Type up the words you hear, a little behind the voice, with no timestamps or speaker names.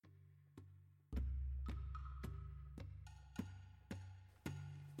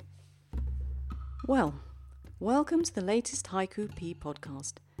Well, welcome to the latest Haiku P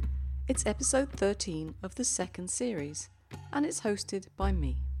podcast. It's episode 13 of the second series, and it's hosted by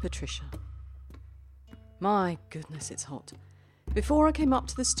me, Patricia. My goodness, it's hot. Before I came up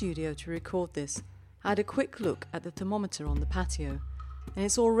to the studio to record this, I had a quick look at the thermometer on the patio, and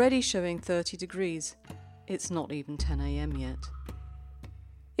it's already showing 30 degrees. It's not even 10 a.m. yet.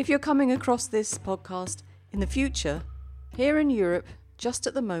 If you're coming across this podcast in the future, here in Europe, just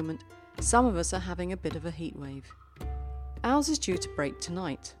at the moment, some of us are having a bit of a heat wave. Ours is due to break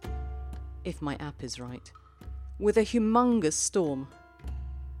tonight, if my app is right, with a humongous storm.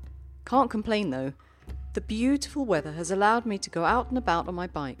 Can't complain though. The beautiful weather has allowed me to go out and about on my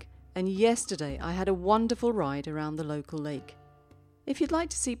bike, and yesterday I had a wonderful ride around the local lake. If you'd like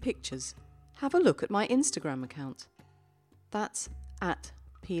to see pictures, have a look at my Instagram account. That's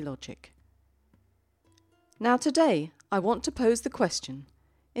 @PLogic. Now today I want to pose the question: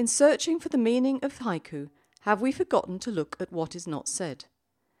 in searching for the meaning of haiku, have we forgotten to look at what is not said?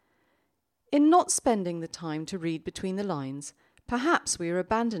 In not spending the time to read between the lines, perhaps we are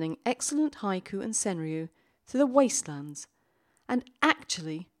abandoning excellent haiku and senryu to the wastelands and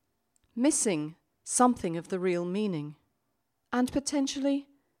actually missing something of the real meaning, and potentially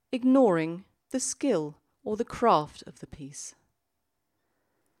ignoring the skill or the craft of the piece.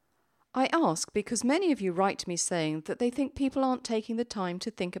 I ask because many of you write to me saying that they think people aren't taking the time to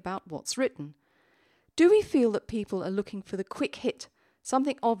think about what's written. Do we feel that people are looking for the quick hit,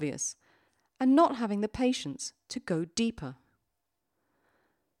 something obvious, and not having the patience to go deeper?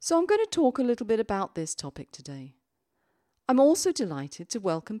 So I'm going to talk a little bit about this topic today. I'm also delighted to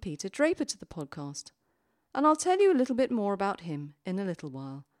welcome Peter Draper to the podcast, and I'll tell you a little bit more about him in a little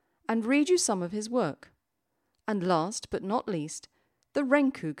while, and read you some of his work. And last but not least, the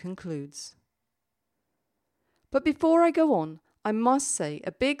Renku concludes. But before I go on, I must say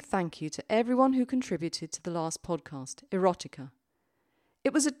a big thank you to everyone who contributed to the last podcast, Erotica.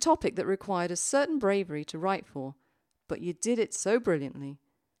 It was a topic that required a certain bravery to write for, but you did it so brilliantly.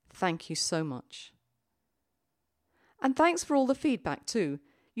 Thank you so much. And thanks for all the feedback too.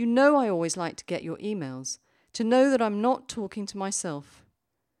 You know I always like to get your emails, to know that I'm not talking to myself,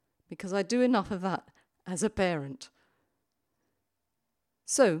 because I do enough of that as a parent.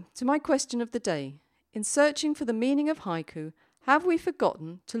 So, to my question of the day, in searching for the meaning of haiku, have we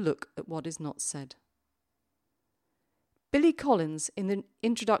forgotten to look at what is not said? Billy Collins, in the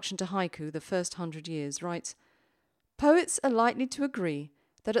introduction to haiku, The First 100 Years, writes, "Poets are likely to agree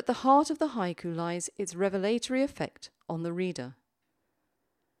that at the heart of the haiku lies its revelatory effect on the reader."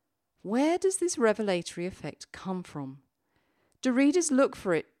 Where does this revelatory effect come from? Do readers look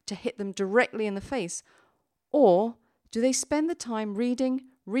for it to hit them directly in the face, or do they spend the time reading,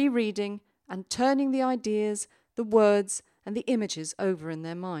 rereading, and turning the ideas, the words, and the images over in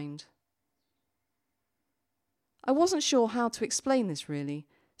their mind? I wasn't sure how to explain this really,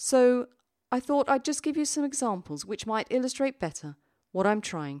 so I thought I'd just give you some examples which might illustrate better what I'm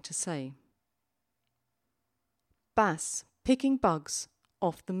trying to say. Bass picking bugs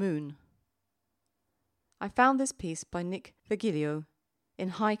off the moon. I found this piece by Nick Virgilio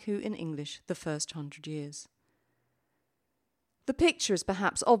in Haiku in English, The First 100 Years. The picture is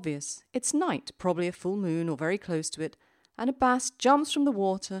perhaps obvious. It's night, probably a full moon or very close to it, and a bass jumps from the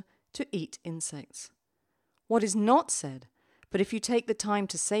water to eat insects. What is not said, but if you take the time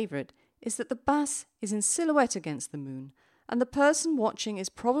to savour it, is that the bass is in silhouette against the moon, and the person watching is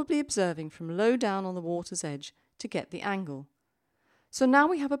probably observing from low down on the water's edge to get the angle. So now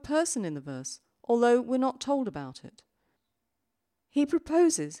we have a person in the verse, although we're not told about it. He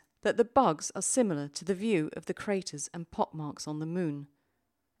proposes that the bugs are similar to the view of the craters and pockmarks on the moon.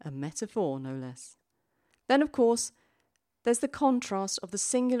 A metaphor, no less. Then, of course, there's the contrast of the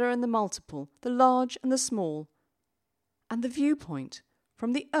singular and the multiple, the large and the small, and the viewpoint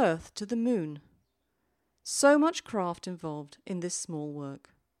from the earth to the moon. So much craft involved in this small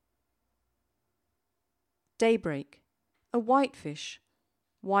work. Daybreak, a whitefish,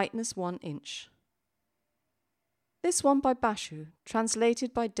 whiteness 1 inch. This one by Bashu,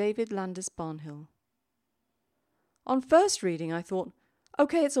 translated by David Landis Barnhill. On first reading I thought,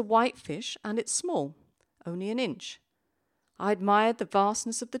 okay, it's a white fish and it's small, only 1 inch. I admired the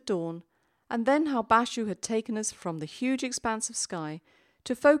vastness of the dawn, and then how Bashu had taken us from the huge expanse of sky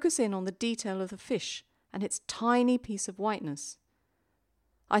to focus in on the detail of the fish and its tiny piece of whiteness.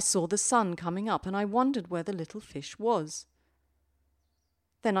 I saw the sun coming up and I wondered where the little fish was.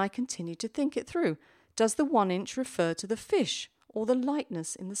 Then I continued to think it through. Does the 1 inch refer to the fish or the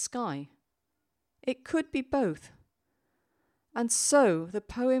lightness in the sky? It could be both. And so the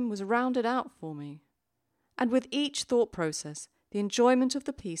poem was rounded out for me. And with each thought process, the enjoyment of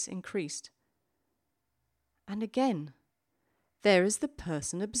the piece increased. And again, there is the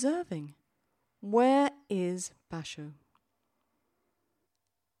person observing. Where is Basho?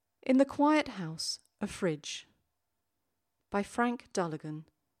 In the Quiet House, a Fridge, by Frank Dulligan,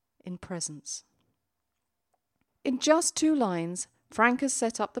 in Presence. In just 2 lines, Frank has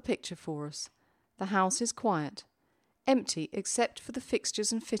set up the picture for us. The house is quiet, empty except for the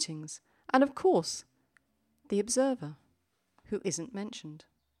fixtures and fittings, and of course, the observer, who isn't mentioned.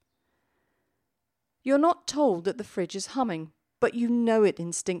 You're not told that the fridge is humming, but you know it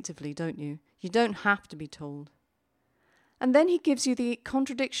instinctively, don't you? You don't have to be told. And then he gives you the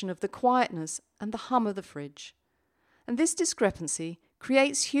contradiction of the quietness and the hum of the fridge. And this discrepancy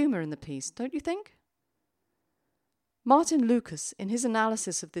creates humour in the piece, don't you think? Martin Lucas, in his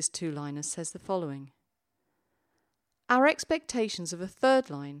analysis of this 2-liner, says the following. Our expectations of a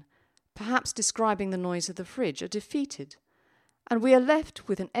 3rd line, perhaps describing the noise of the fridge, are defeated, and we are left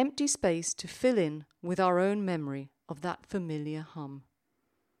with an empty space to fill in with our own memory of that familiar hum.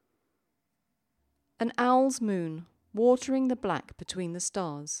 An owl's moon, watering the black between the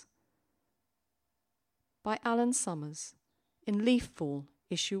stars, by Alan Summers, in Leaffall,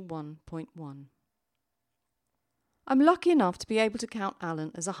 issue 1.1. I'm lucky enough to be able to count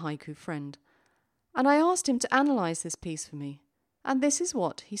Alan as a haiku friend, and I asked him to analyse this piece for me, and this is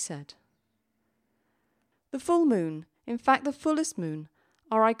what he said. The full moon, in fact the fullest moon,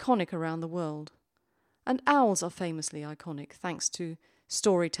 are iconic around the world, and owls are famously iconic thanks to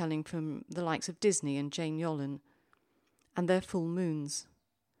storytelling from the likes of Disney and Jane Yolen and their full moons.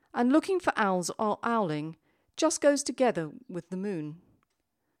 And looking for owls or owling just goes together with the moon.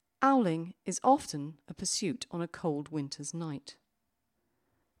 Owling is often a pursuit on a cold winter's night.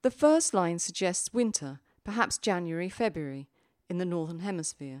 The first line suggests winter, perhaps January, February, in the Northern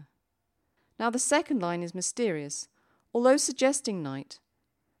Hemisphere. Now the second line is mysterious, although suggesting night.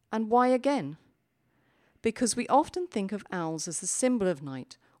 And why again? Because we often think of owls as the symbol of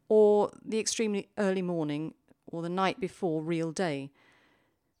night, or the extremely early morning, or the night before real day.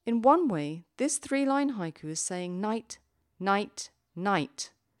 In one way, this 3-line haiku is saying night, night,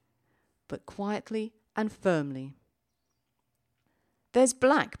 night, but quietly and firmly. There's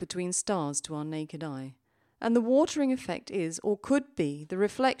black between stars to our naked eye, and the watering effect is, or could be, the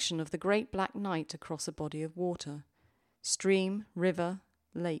reflection of the great black night across a body of water, stream, river,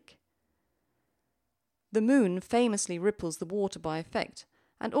 lake. The moon famously ripples the water by effect,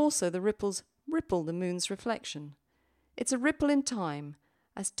 and also the ripples ripple the moon's reflection. It's a ripple in time,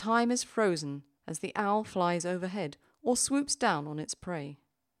 as time is frozen as the owl flies overhead or swoops down on its prey.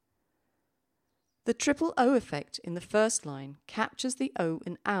 The triple O effect in the first line captures the O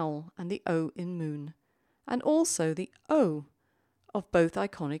in owl and the O in moon, and also the O of both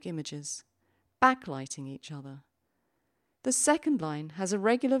iconic images, backlighting each other. The second line has a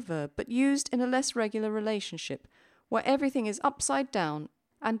regular verb but used in a less regular relationship where everything is upside down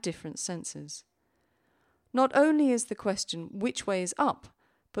and different senses. Not only is the question which way is up,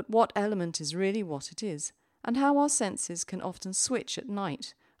 but what element is really what it is, and how our senses can often switch at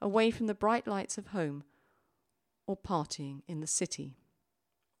night away from the bright lights of home or partying in the city.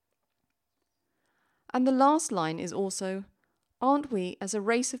 And the last line is also, aren't we as a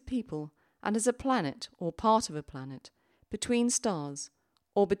race of people and as a planet or part of a planet, between stars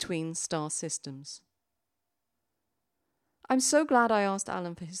or between star systems? I'm so glad I asked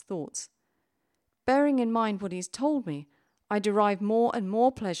Alan for his thoughts. Bearing in mind what he's told me, I derive more and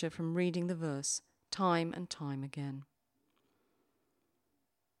more pleasure from reading the verse, time and time again.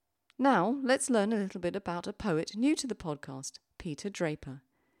 Now, let's learn a little bit about a poet new to the podcast, Peter Draper.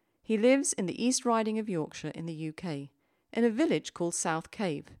 He lives in the East Riding of Yorkshire in the UK, in a village called South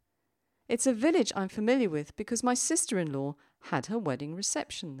Cave. It's a village I'm familiar with because my sister-in-law had her wedding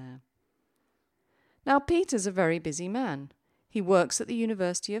reception there. Now, Peter's a very busy man. He works at the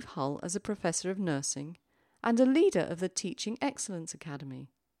University of Hull as a professor of nursing and a leader of the Teaching Excellence Academy.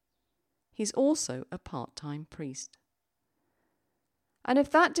 He's also a part-time priest. And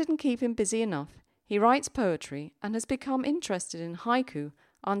if that didn't keep him busy enough, he writes poetry and has become interested in haiku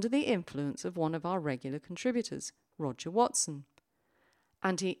under the influence of one of our regular contributors, Roger Watson.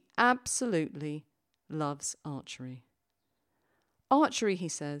 And he absolutely loves archery. Archery, he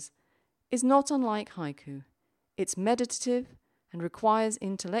says, is not unlike haiku. It's meditative and requires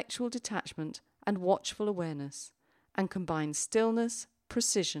intellectual detachment and watchful awareness, and combines stillness,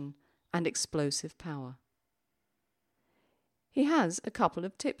 precision, and explosive power. He has a couple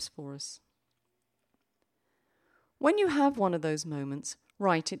of tips for us. When you have one of those moments,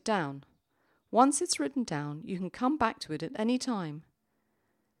 write it down. Once it's written down, you can come back to it at any time.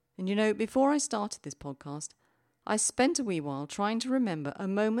 And you know, before I started this podcast, I spent a wee while trying to remember a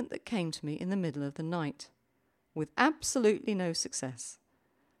moment that came to me in the middle of the night. with absolutely no success.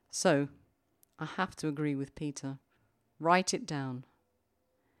 So, I have to agree with Peter. Write it down.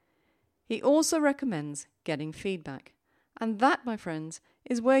 He also recommends getting feedback. And that, my friends,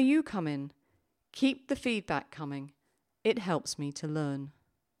 is where you come in. Keep the feedback coming. It helps me to learn.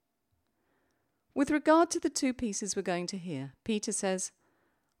 With regard to the two pieces we're going to hear, Peter says,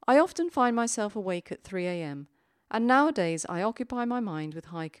 I often find myself awake at 3 a.m, and nowadays I occupy my mind with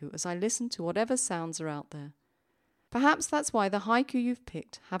haiku as I listen to whatever sounds are out there. Perhaps that's why the haiku you've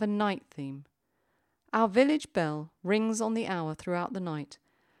picked have a night theme. Our village bell rings on the hour throughout the night,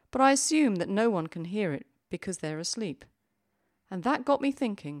 but I assume that no one can hear it because they're asleep. And that got me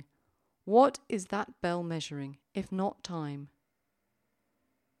thinking, what is that bell measuring, if not time?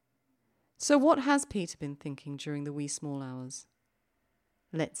 So what has Peter been thinking during the wee small hours?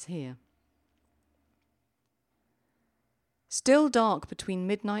 Let's hear. Still dark between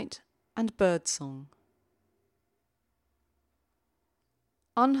midnight and birdsong.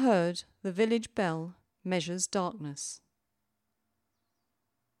 Unheard, the village bell measures darkness.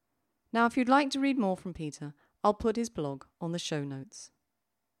 Now, if you'd like to read more from Peter, I'll put his blog on the show notes.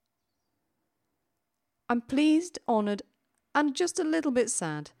 I'm pleased, honoured, and just a little bit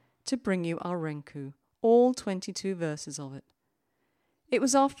sad to bring you our Renku, all 22 verses of it. It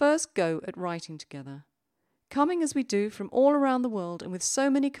was our first go at writing together. Coming as we do from all around the world and with so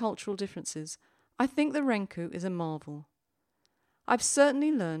many cultural differences, I think the Renku is a marvel. I've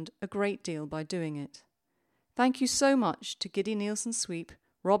certainly learned a great deal by doing it. Thank you so much to Giddy Nielsen Sweep,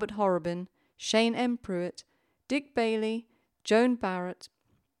 Robert Horrobin, Shane M. Pruitt, Dick Bailey, Joan Barrett,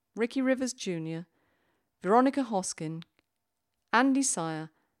 Ricky Rivers Jr., Veronica Hoskin, Andy Sire,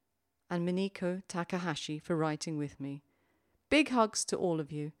 and Miniko Takahashi for writing with me. Big hugs to all of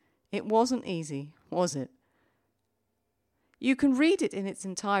you. It wasn't easy, was it? You can read it in its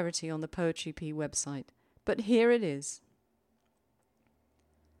entirety on the Poetry P website, but here it is.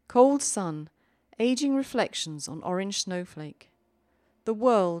 Cold sun, aging reflections on orange snowflake. The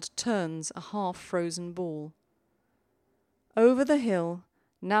world turns a half-frozen ball. Over the hill,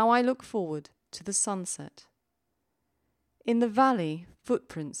 now I look forward to the sunset. In the valley,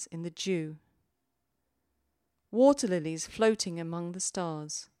 footprints in the dew. Water lilies floating among the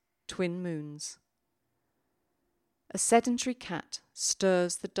stars, twin moons. A sedentary cat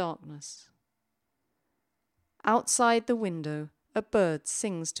stirs the darkness. Outside the window, a bird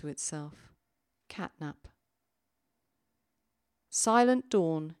sings to itself, catnap. Silent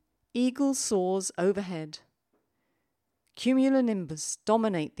dawn, eagle soars overhead. Cumulonimbus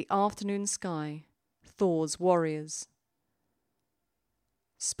dominate the afternoon sky, Thor's warriors.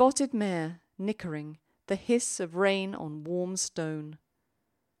 Spotted mare nickering, the hiss of rain on warm stone.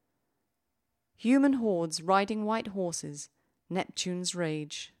 Human hordes riding white horses, Neptune's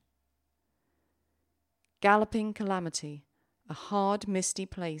rage. Galloping calamity, a hard misty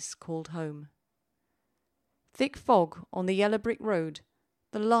place called home. Thick fog on the yellow brick road,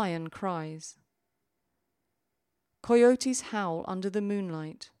 the lion cries. Coyotes howl under the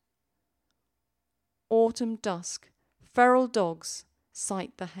moonlight. Autumn dusk, feral dogs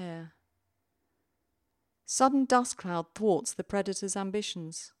sight the hare. Sudden dust cloud thwarts the predator's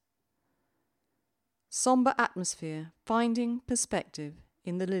ambitions. Sombre atmosphere finding perspective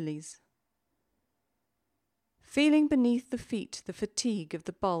in the lilies. Feeling beneath the feet the fatigue of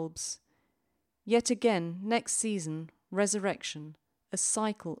the bulbs. Yet again, next season, resurrection, a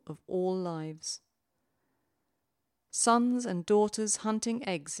cycle of all lives. Sons and daughters hunting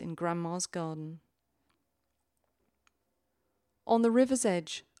eggs in Grandma's garden. On the river's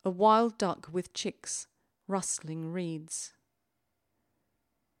edge, a wild duck with chicks, rustling reeds.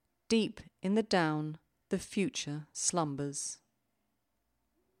 Deep in the down, the future slumbers.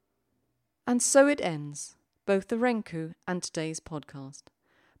 And so it ends, both the Renku and today's podcast.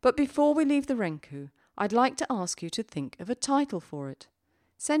 But before we leave the Renku, I'd like to ask you to think of a title for it.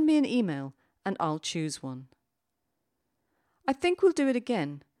 Send me an email and I'll choose one. I think we'll do it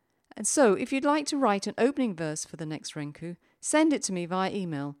again. And so if you'd like to write an opening verse for the next Renku, send it to me via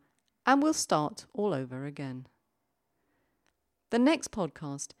email and we'll start all over again. The next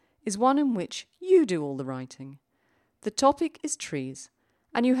podcast is one in which you do all the writing. The topic is trees,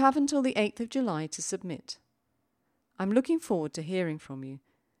 and you have until the 8th of July to submit. I'm looking forward to hearing from you.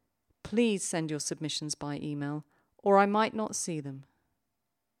 Please send your submissions by email, or I might not see them.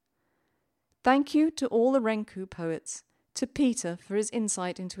 Thank you to all the Renku poets, to Peter for his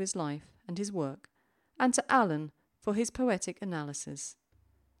insight into his life and his work, and to Alan for his poetic analysis.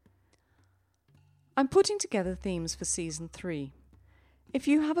 I'm putting together themes for Season 3. If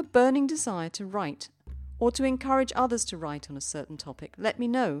you have a burning desire to write, or to encourage others to write on a certain topic, let me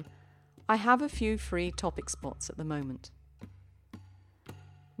know. I have a few free topic spots at the moment.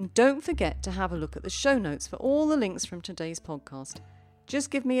 And don't forget to have a look at the show notes for all the links from today's podcast. Just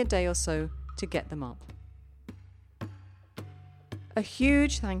give me a day or so to get them up. A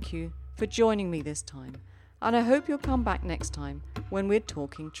huge thank you for joining me this time, and I hope you'll come back next time when we're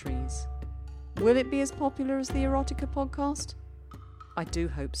talking trees. Will it be as popular as the Erotica podcast? I do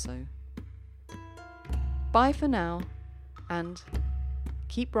hope so. Bye for now, and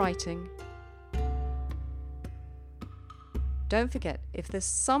keep writing. Don't forget, if there's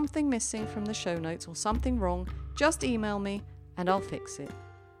something missing from the show notes or something wrong, just email me and I'll fix it.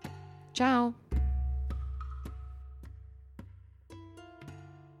 Ciao!